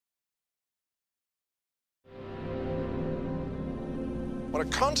When a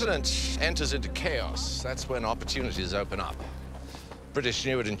continent enters into chaos, that's when opportunities open up. British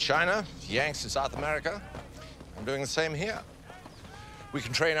knew it in China, Yanks in South America. I'm doing the same here. We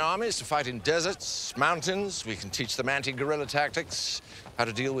can train armies to fight in deserts, mountains. We can teach them anti-guerrilla tactics, how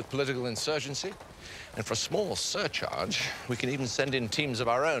to deal with political insurgency. And for a small surcharge, we can even send in teams of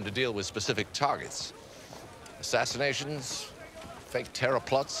our own to deal with specific targets. Assassinations, fake terror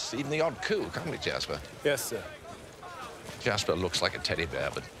plots, even the odd coup, can't we, Jasper? Yes, sir. Jasper looks like a teddy bear,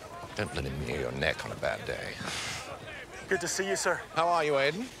 but don't let him near your neck on a bad day. Good to see you, sir. How are you,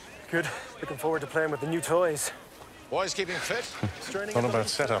 Aiden? Good. Looking forward to playing with the new toys. Boys keeping fit? Not about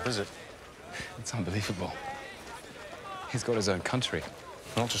setup, is it? It's unbelievable. He's got his own country.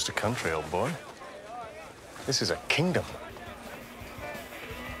 Not just a country, old boy. This is a kingdom.